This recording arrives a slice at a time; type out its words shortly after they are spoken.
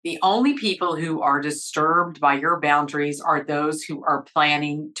The only people who are disturbed by your boundaries are those who are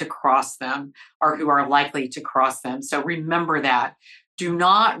planning to cross them or who are likely to cross them. So remember that. Do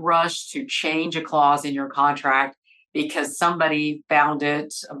not rush to change a clause in your contract because somebody found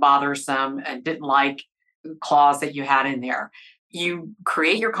it bothersome and didn't like the clause that you had in there. You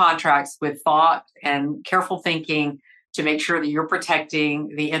create your contracts with thought and careful thinking to make sure that you're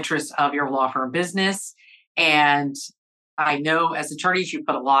protecting the interests of your law firm business. And I know as attorneys, you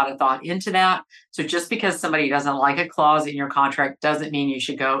put a lot of thought into that. So just because somebody doesn't like a clause in your contract doesn't mean you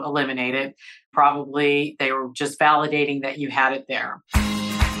should go eliminate it. Probably they were just validating that you had it there.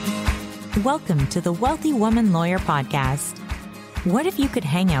 Welcome to the Wealthy Woman Lawyer Podcast. What if you could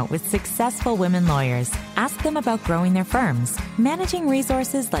hang out with successful women lawyers, ask them about growing their firms, managing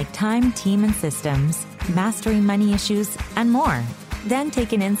resources like time, team, and systems, mastering money issues, and more? Then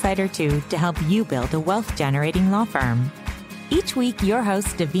take an insight or two to help you build a wealth-generating law firm. Each week, your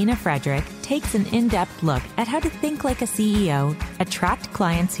host, Davina Frederick, takes an in-depth look at how to think like a CEO, attract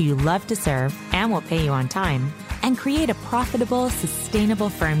clients who you love to serve and will pay you on time, and create a profitable, sustainable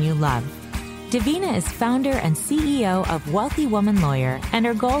firm you love. Davina is founder and CEO of Wealthy Woman Lawyer, and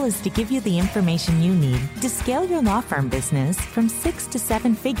her goal is to give you the information you need to scale your law firm business from 6 to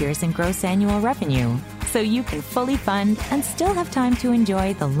 7 figures in gross annual revenue, so you can fully fund and still have time to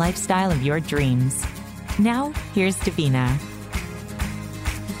enjoy the lifestyle of your dreams. Now, here's Davina.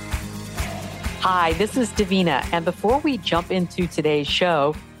 Hi, this is Davina, and before we jump into today's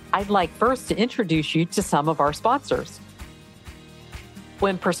show, I'd like first to introduce you to some of our sponsors.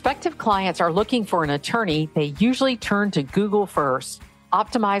 When prospective clients are looking for an attorney, they usually turn to Google first.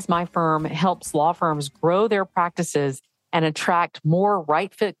 Optimize My Firm helps law firms grow their practices and attract more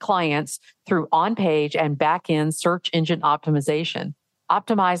right-fit clients through on-page and back-end search engine optimization.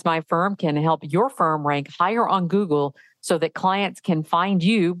 Optimize My Firm can help your firm rank higher on Google so that clients can find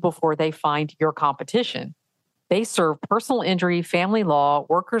you before they find your competition. They serve personal injury, family law,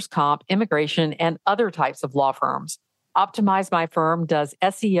 workers' comp, immigration, and other types of law firms. Optimize My Firm does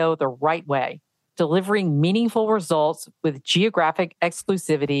SEO the right way, delivering meaningful results with geographic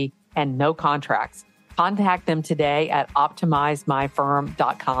exclusivity and no contracts. Contact them today at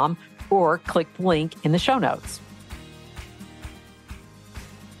optimizemyfirm.com or click the link in the show notes.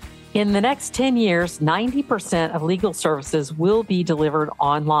 In the next 10 years, 90% of legal services will be delivered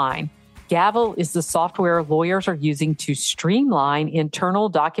online. Gavel is the software lawyers are using to streamline internal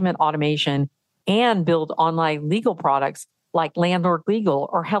document automation and build online legal products like Landlord Legal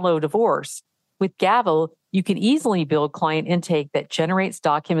or Hello Divorce. With Gavel, you can easily build client intake that generates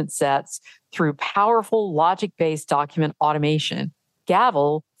document sets through powerful logic-based document automation.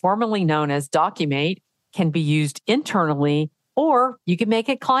 Gavel, formerly known as Documate, can be used internally or you can make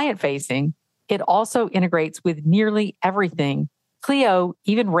it client-facing. It also integrates with nearly everything. Clio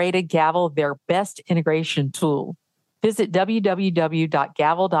even rated Gavel their best integration tool. Visit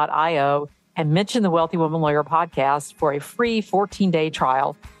www.gavel.io and mention the Wealthy Woman Lawyer podcast for a free 14-day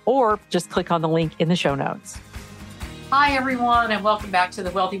trial, or just click on the link in the show notes. Hi, everyone, and welcome back to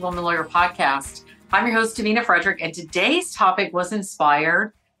the Wealthy Woman Lawyer podcast. I'm your host, Davina Frederick, and today's topic was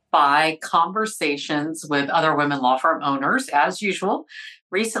inspired by conversations with other women law firm owners, as usual.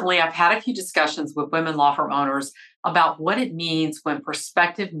 Recently, I've had a few discussions with women law firm owners about what it means when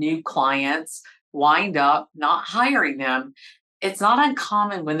prospective new clients wind up not hiring them. It's not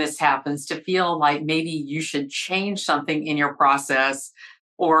uncommon when this happens to feel like maybe you should change something in your process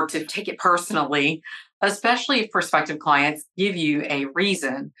or to take it personally, especially if prospective clients give you a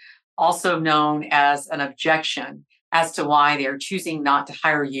reason, also known as an objection, as to why they're choosing not to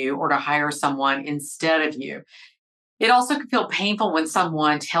hire you or to hire someone instead of you. It also can feel painful when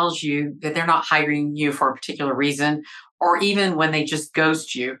someone tells you that they're not hiring you for a particular reason, or even when they just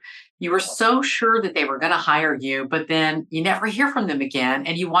ghost you. You were so sure that they were going to hire you, but then you never hear from them again,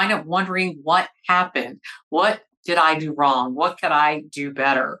 and you wind up wondering what happened. What did I do wrong? What could I do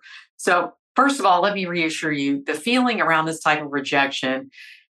better? So first of all, let me reassure you, the feeling around this type of rejection,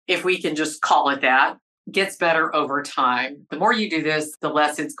 if we can just call it that, gets better over time. The more you do this, the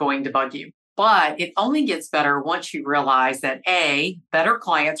less it's going to bug you. But it only gets better once you realize that A, better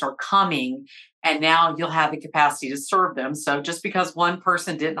clients are coming, and now you'll have the capacity to serve them. So just because one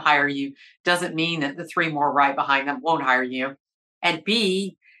person didn't hire you doesn't mean that the 3 more right behind them won't hire you. And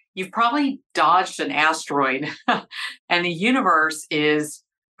B, you've probably dodged an asteroid and the universe is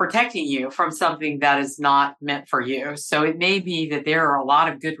protecting you from something that is not meant for you. So it may be that there are a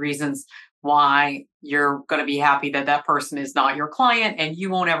lot of good reasons why you're going to be happy that that person is not your client, and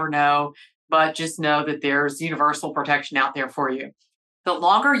you won't ever know, but just know that there's universal protection out there for you. The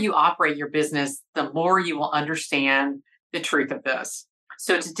longer you operate your business, the more you will understand the truth of this.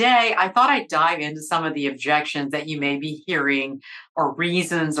 So today I thought I'd dive into some of the objections that you may be hearing, or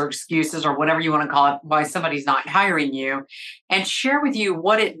reasons or excuses or whatever you want to call it, why somebody's not hiring you, and share with you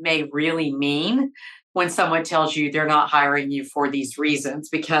what it may really mean when someone tells you they're not hiring you for these reasons.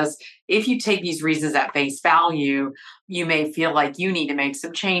 Because if you take these reasons at face value, you may feel like you need to make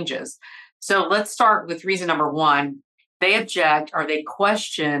some changes. So let's start with reason number one. They object or they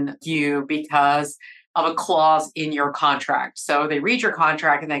question you because of a clause in your contract. So they read your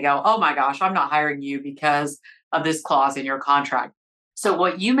contract and they go, oh my gosh, I'm not hiring you because of this clause in your contract. So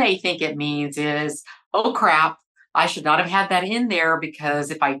what you may think it means is, oh crap, I should not have had that in there, because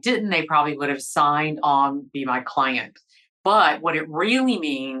if I didn't, they probably would have signed on be my client. But what it really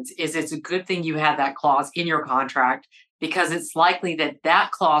means is it's a good thing you had that clause in your contract, because it's likely that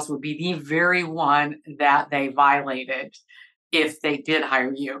that clause would be the very one that they violated if they did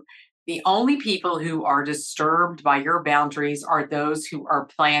hire you. The only people who are disturbed by your boundaries are those who are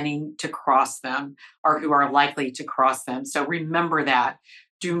planning to cross them or who are likely to cross them. So remember that.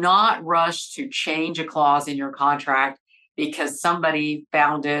 Do not rush to change a clause in your contract because somebody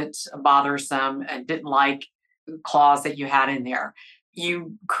found it bothersome and didn't like the clause that you had in there.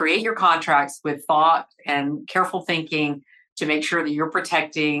 You create your contracts with thought and careful thinking to make sure that you're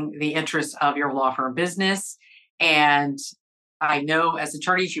protecting the interests of your law firm business. And I know as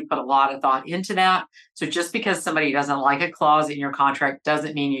attorneys, you put a lot of thought into that. So just because somebody doesn't like a clause in your contract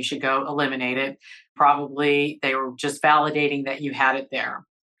doesn't mean you should go eliminate it. Probably they were just validating that you had it there.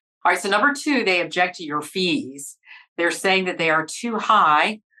 All right, so number two, they object to your fees. They're saying that they are too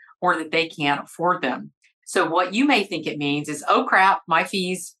high or that they can't afford them. So what you may think it means is, oh crap, my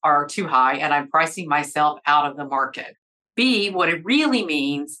fees are too high and I'm pricing myself out of the market. B, what it really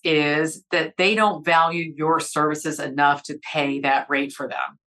means is that they don't value your services enough to pay that rate for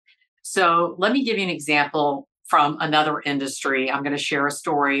them. So let me give you an example from another industry. I'm going to share a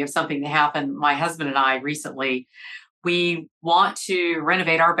story of something that happened my husband and I recently. We want to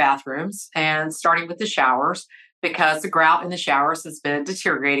renovate our bathrooms, and starting with the showers, because the grout in the showers has been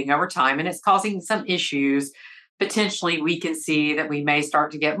deteriorating over time and it's causing some issues. Potentially, we can see that we may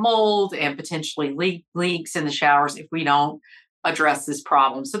start to get mold and potentially leaks in the showers if we don't address this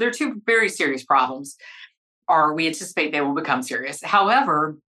problem. So they're two very serious problems, or we anticipate they will become serious.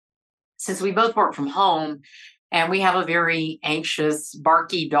 However, since we both work from home and we have a very anxious,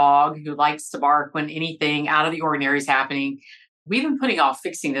 barky dog who likes to bark when anything out of the ordinary is happening, we've been putting off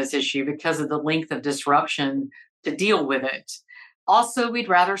fixing this issue because of the length of disruption to deal with it. Also, we'd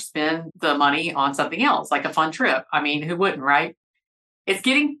rather spend the money on something else, like a fun trip. I mean, who wouldn't, right? It's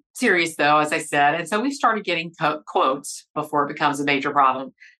getting serious, though, as I said. And so we started getting quotes before it becomes a major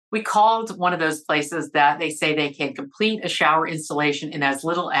problem. We called one of those places that they say they can complete a shower installation in as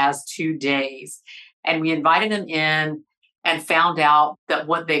little as 2 days. And we invited them in and found out that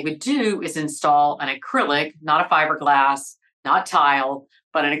what they would do is install an acrylic, not a fiberglass, not tile,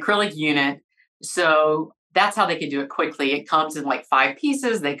 but an acrylic unit. So that's how they can do it quickly. It comes in like 5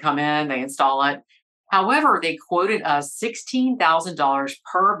 pieces. They come in, they install it. However, they quoted us $16,000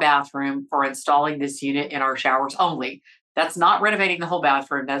 per bathroom for installing this unit in our showers only. That's not renovating the whole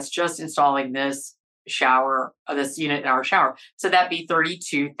bathroom. That's just installing this this unit in our shower. So that'd be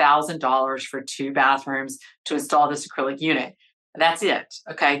 $32,000 for 2 bathrooms to install this acrylic unit. That's it.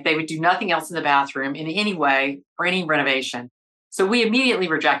 Okay. They would do nothing else in the bathroom in any way or any renovation. So we immediately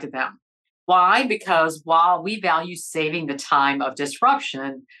rejected them. Why? Because while we value saving the time of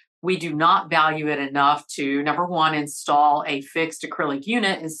disruption, we do not value it enough to, number one, install a fixed acrylic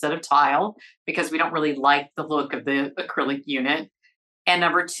unit instead of tile, because we don't really like the look of the acrylic unit. And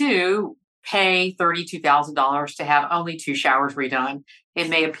number two, pay $32,000 to have only 2 showers redone. It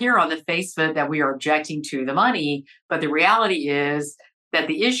may appear on the face of it that we are objecting to the money, but the reality is that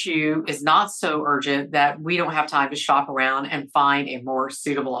the issue is not so urgent that we don't have time to shop around and find a more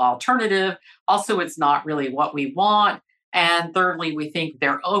suitable alternative. Also, it's not really what we want. And thirdly, we think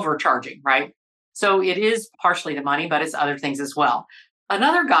they're overcharging, right? So it is partially the money, but it's other things as well.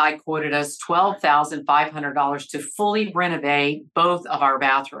 Another guy quoted us $12,500 to fully renovate both of our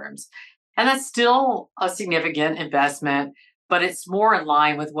bathrooms. And that's still a significant investment, but it's more in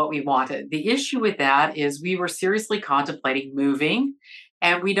line with what we wanted. The issue with that is we were seriously contemplating moving,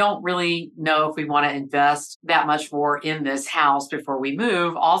 and we don't really know if we want to invest that much more in this house before we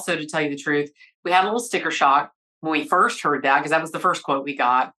move. Also, to tell you the truth, we had a little sticker shock when we first heard that, because that was the first quote we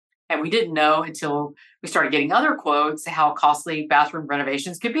got. And we didn't know until we started getting other quotes how costly bathroom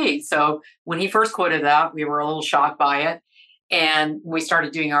renovations could be. So when he first quoted that, we were a little shocked by it. And when we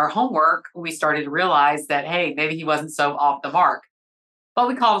started doing our homework, we started to realize that, hey, maybe he wasn't so off the mark. But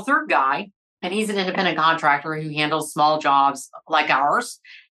we called a third guy and he's an independent contractor who handles small jobs like ours.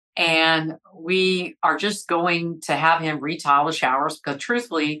 And we are just going to have him retile the showers because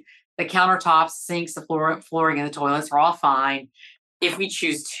truthfully, the countertops, sinks, the flooring, and the toilets are all fine if we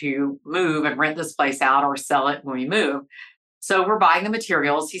choose to move and rent this place out or sell it when we move. So we're buying the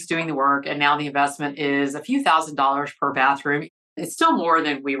materials, he's doing the work, and now the investment is a few $1,000s per bathroom. It's still more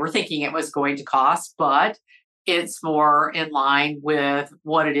than we were thinking it was going to cost, but it's more in line with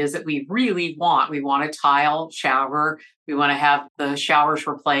what it is that we really want. We want a tile shower. We want to have the showers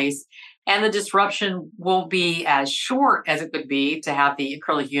replaced. And the disruption won't be as short as it would be to have the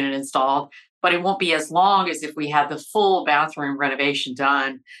acrylic unit installed, but it won't be as long as if we had the full bathroom renovation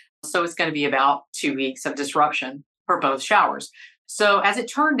done. So it's going to be about 2 weeks of disruption for both showers. So as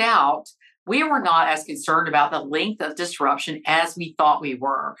it turned out, we were not as concerned about the length of disruption as we thought we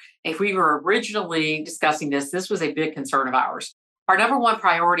were. If we were originally discussing this, this was a big concern of ours. Our number one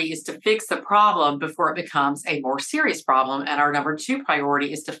priority is to fix the problem before it becomes a more serious problem. And our number two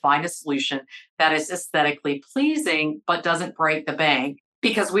priority is to find a solution that is aesthetically pleasing, but doesn't break the bank,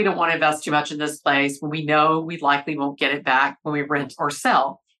 because we don't want to invest too much in this place when we know we likely won't get it back when we rent or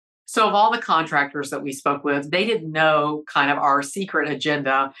sell. So of all the contractors that we spoke with, they didn't know kind of our secret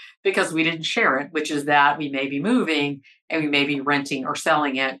agenda because we didn't share it, which is that we may be moving and we may be renting or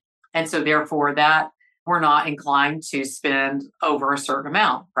selling it. And so therefore that we're not inclined to spend over a certain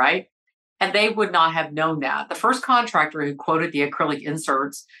amount, right? And they would not have known that. The first contractor who quoted the acrylic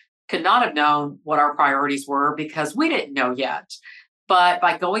inserts could not have known what our priorities were because we didn't know yet. But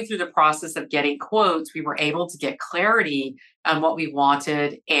by going through the process of getting quotes, we were able to get clarity on what we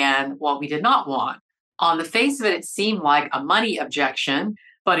wanted and what we did not want. On the face of it, it seemed like a money objection,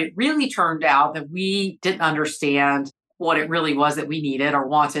 but it really turned out that we didn't understand what it really was that we needed or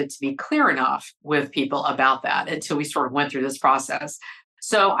wanted to be clear enough with people about that until we sort of went through this process.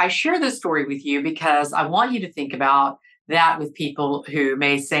 So I share this story with you because I want you to think about that with people who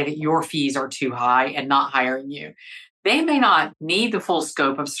may say that your fees are too high and not hiring you. They may not need the full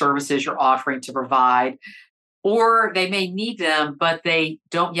scope of services you're offering to provide, or they may need them, but they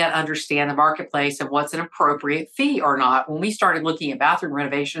don't yet understand the marketplace and what's an appropriate fee or not. When we started looking at bathroom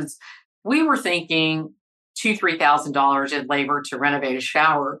renovations, we were thinking $2,000-$3,000 in labor to renovate a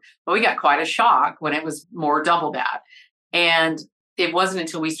shower, but we got quite a shock when it was more double that. And it wasn't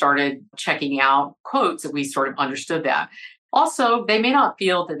until we started checking out quotes that we sort of understood that. Also, they may not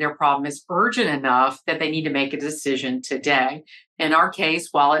feel that their problem is urgent enough that they need to make a decision today. In our case,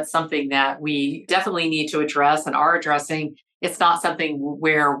 while it's something that we definitely need to address and are addressing, it's not something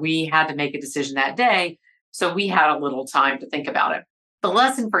where we had to make a decision that day. So we had a little time to think about it. The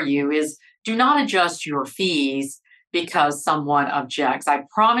lesson for you is do not adjust your fees because someone objects. I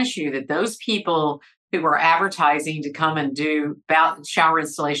promise you that those people who are advertising to come and do shower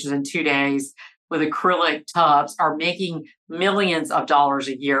installations in 2 days with acrylic tubs are making millions of dollars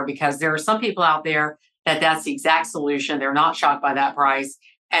a year, because there are some people out there that that's the exact solution. They're not shocked by that price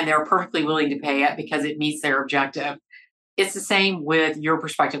and they're perfectly willing to pay it because it meets their objective. It's the same with your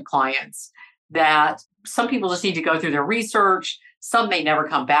prospective clients, that some people just need to go through their research. Some may never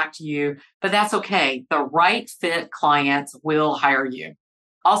come back to you, but that's okay. The right fit clients will hire you.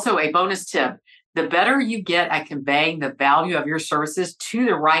 Also, a bonus tip: the better you get at conveying the value of your services to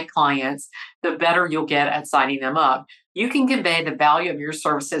the right clients, the better you'll get at signing them up. You can convey the value of your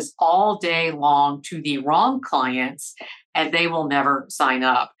services all day long to the wrong clients, and they will never sign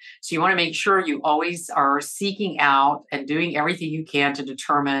up. So you want to make sure you always are seeking out and doing everything you can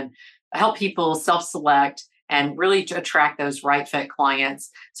to help people self-select and really to attract those right fit clients.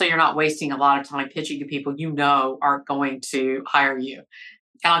 So you're not wasting a lot of time pitching to people you know aren't going to hire you.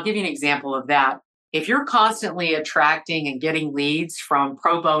 And I'll give you an example of that. If you're constantly attracting and getting leads from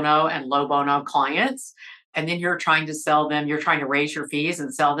pro bono and low bono clients, and then you're trying to sell them, you're trying to raise your fees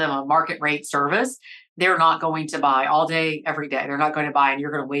and sell them a market rate service, they're not going to buy all day, every day. They're not going to buy, and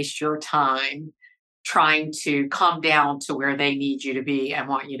you're going to waste your time trying to come down to where they need you to be and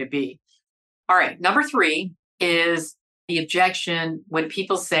want you to be. All right, number 3 is the objection when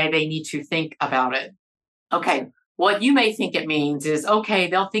people say they need to think about it. Okay, what you may think it means is, okay,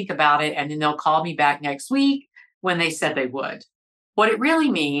 they'll think about it and then they'll call me back next week when they said they would. What it really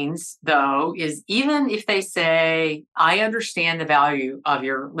means, though, is even if they say, I understand the value of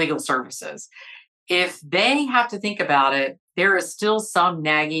your legal services, if they have to think about it, there is still some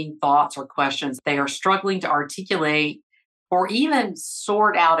nagging thoughts or questions they are struggling to articulate or even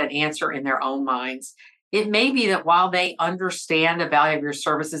sort out an answer in their own minds. It may be that while they understand the value of your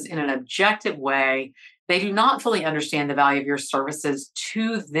services in an objective way, they do not fully understand the value of your services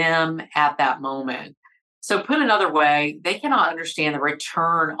to them at that moment. So put another way, they cannot understand the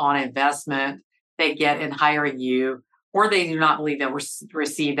return on investment they get in hiring you, or they do not believe they'll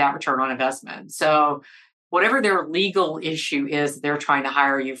receive that return on investment. So whatever their legal issue is they're trying to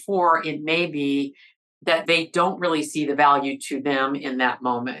hire you for, it may be that they don't really see the value to them in that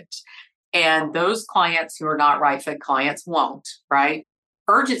moment. And those clients who are not right fit clients won't, right?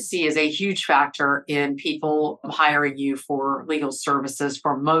 Urgency is a huge factor in people hiring you for legal services,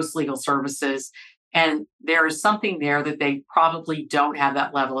 for most legal services. And there is something there that they probably don't have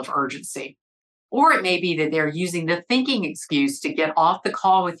that level of urgency. Or it may be that they're using the thinking excuse to get off the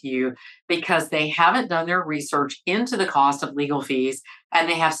call with you because they haven't done their research into the cost of legal fees and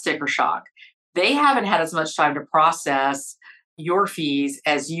they have sticker shock. They haven't had as much time to process your fees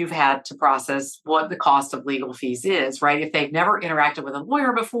as you've had to process what the cost of legal fees is, right? If they've never interacted with a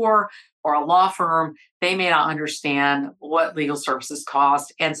lawyer before or a law firm, they may not understand what legal services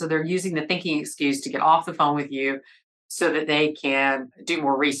cost. And so they're using the thinking excuse to get off the phone with you so that they can do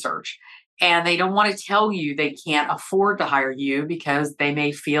more research. And they don't want to tell you they can't afford to hire you because they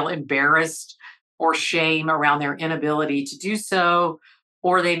may feel embarrassed or shame around their inability to do so,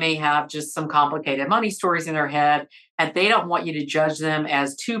 or they may have just some complicated money stories in their head, and they don't want you to judge them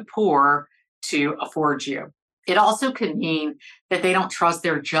as too poor to afford you. It also could mean that they don't trust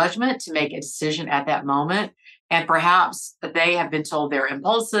their judgment to make a decision at that moment. And perhaps they have been told they're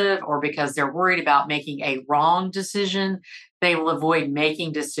impulsive, or because they're worried about making a wrong decision, they will avoid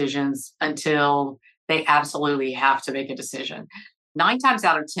making decisions until they absolutely have to make a decision. 9 times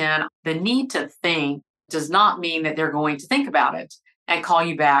out of 10, the need to think does not mean that they're going to think about it and call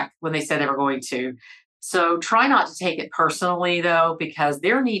you back when they said they were going to. So try not to take it personally, though, because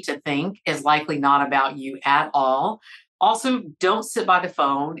their need to think is likely not about you at all. Also, don't sit by the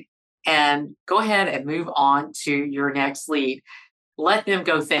phone and go ahead and move on to your next lead. Let them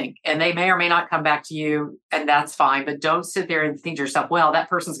go think, and they may or may not come back to you, and that's fine. But don't sit there and think to yourself, well, that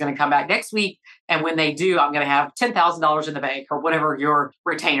person's going to come back next week, and when they do, I'm going to have $10,000 in the bank or whatever your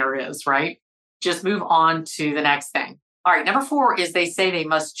retainer is, right? Just move on to the next thing. All right, number 4 is they say they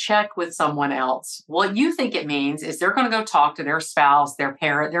must check with someone else. What you think it means is they're going to go talk to their spouse, their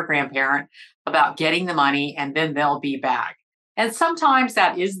parent, their grandparent about getting the money, and then they'll be back. And sometimes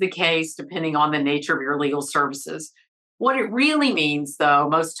that is the case, depending on the nature of your legal services. What it really means, though,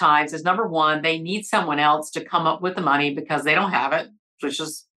 most times is number 1, they need someone else to come up with the money because they don't have it, which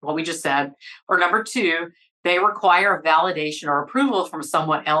is what we just said. Or number 2, they require a validation or approval from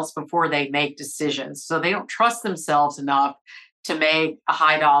someone else before they make decisions. So they don't trust themselves enough to make a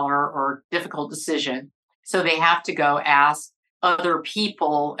high dollar or difficult decision. So they have to go ask other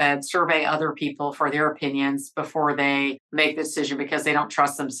people and survey other people for their opinions before they make the decision because they don't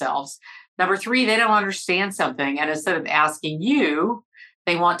trust themselves. Number 3, they don't understand something. And instead of asking you,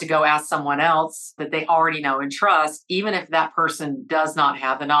 they want to go ask someone else that they already know and trust, even if that person does not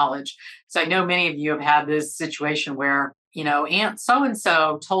have the knowledge. So I know many of you have had this situation where, Aunt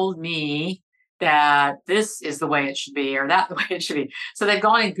so-and-so told me that this is the way it should be or that the way it should be. So they've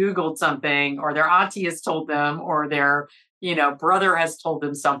gone and Googled something, or their auntie has told them, or their brother has told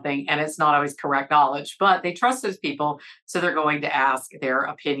them something, and it's not always correct knowledge, but they trust those people. So they're going to ask their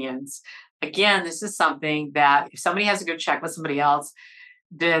opinions. Again, this is something that if somebody has to go check with somebody else,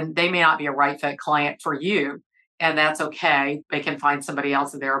 then they may not be a right fit client for you. And that's okay. They can find somebody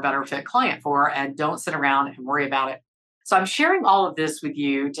else that they're a better fit client for, and don't sit around and worry about it. So I'm sharing all of this with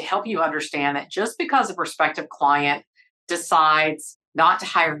you to help you understand that just because a prospective client decides not to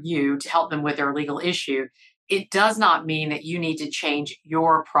hire you to help them with their legal issue, it does not mean that you need to change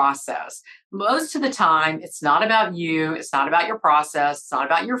your process. Most of the time, it's not about you. It's not about your process. It's not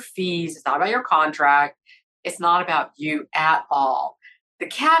about your fees. It's not about your contract. It's not about you at all. The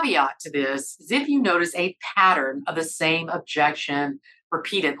caveat to this is if you notice a pattern of the same objection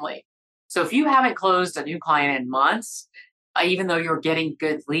repeatedly. So if you haven't closed a new client in months, even though you're getting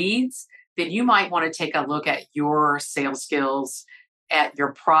good leads, then you might want to take a look at your sales skills, at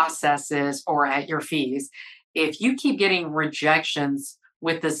your processes, or at your fees. If you keep getting rejections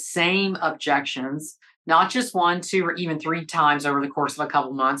with the same objections, not just 1, 2, or even 3 times over the course of a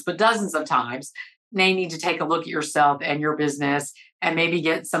couple months, but dozens of times, may need to take a look at yourself and your business and maybe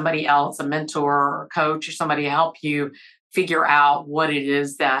get somebody else, a mentor or coach or somebody to help you figure out what it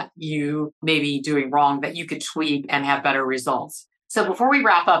is that you may be doing wrong that you could tweak and have better results. So before we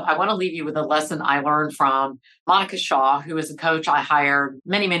wrap up, I want to leave you with a lesson I learned from Monica Shaw, who is a coach I hired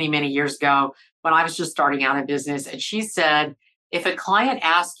many, many, many years ago when I was just starting out in business. And she said, if a client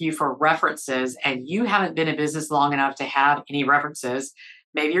asks you for references and you haven't been in business long enough to have any references,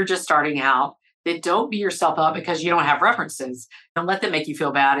 maybe you're just starting out, then don't beat yourself up because you don't have references. Don't let them make you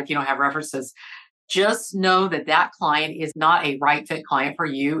feel bad if you don't have references. just know that that client is not a right fit client for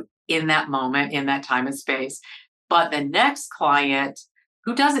you in that moment, in that time and space. But the next client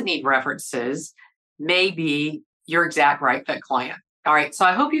who doesn't need references may be your exact right fit client. All right. So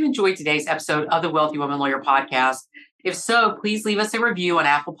I hope you've enjoyed today's episode of the Wealthy Woman Lawyer podcast. If so, please leave us a review on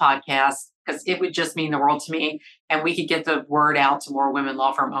Apple Podcasts, because it would just mean the world to me. And we could get the word out to more women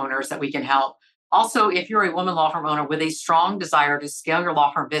law firm owners that we can help. Also, if you're a woman law firm owner with a strong desire to scale your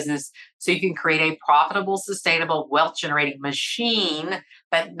law firm business so you can create a profitable, sustainable, wealth-generating machine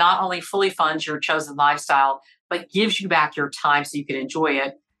that not only fully funds your chosen lifestyle, but gives you back your time so you can enjoy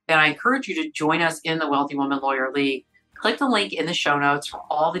it, then I encourage you to join us in the Wealthy Woman Lawyer League. Click the link in the show notes for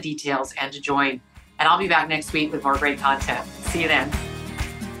all the details and to join. And I'll be back next week with more great content. See you then.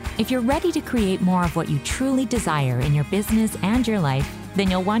 If you're ready to create more of what you truly desire in your business and your life, then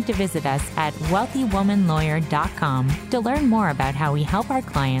you'll want to visit us at wealthywomanlawyer.com to learn more about how we help our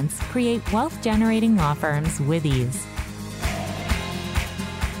clients create wealth-generating law firms with ease.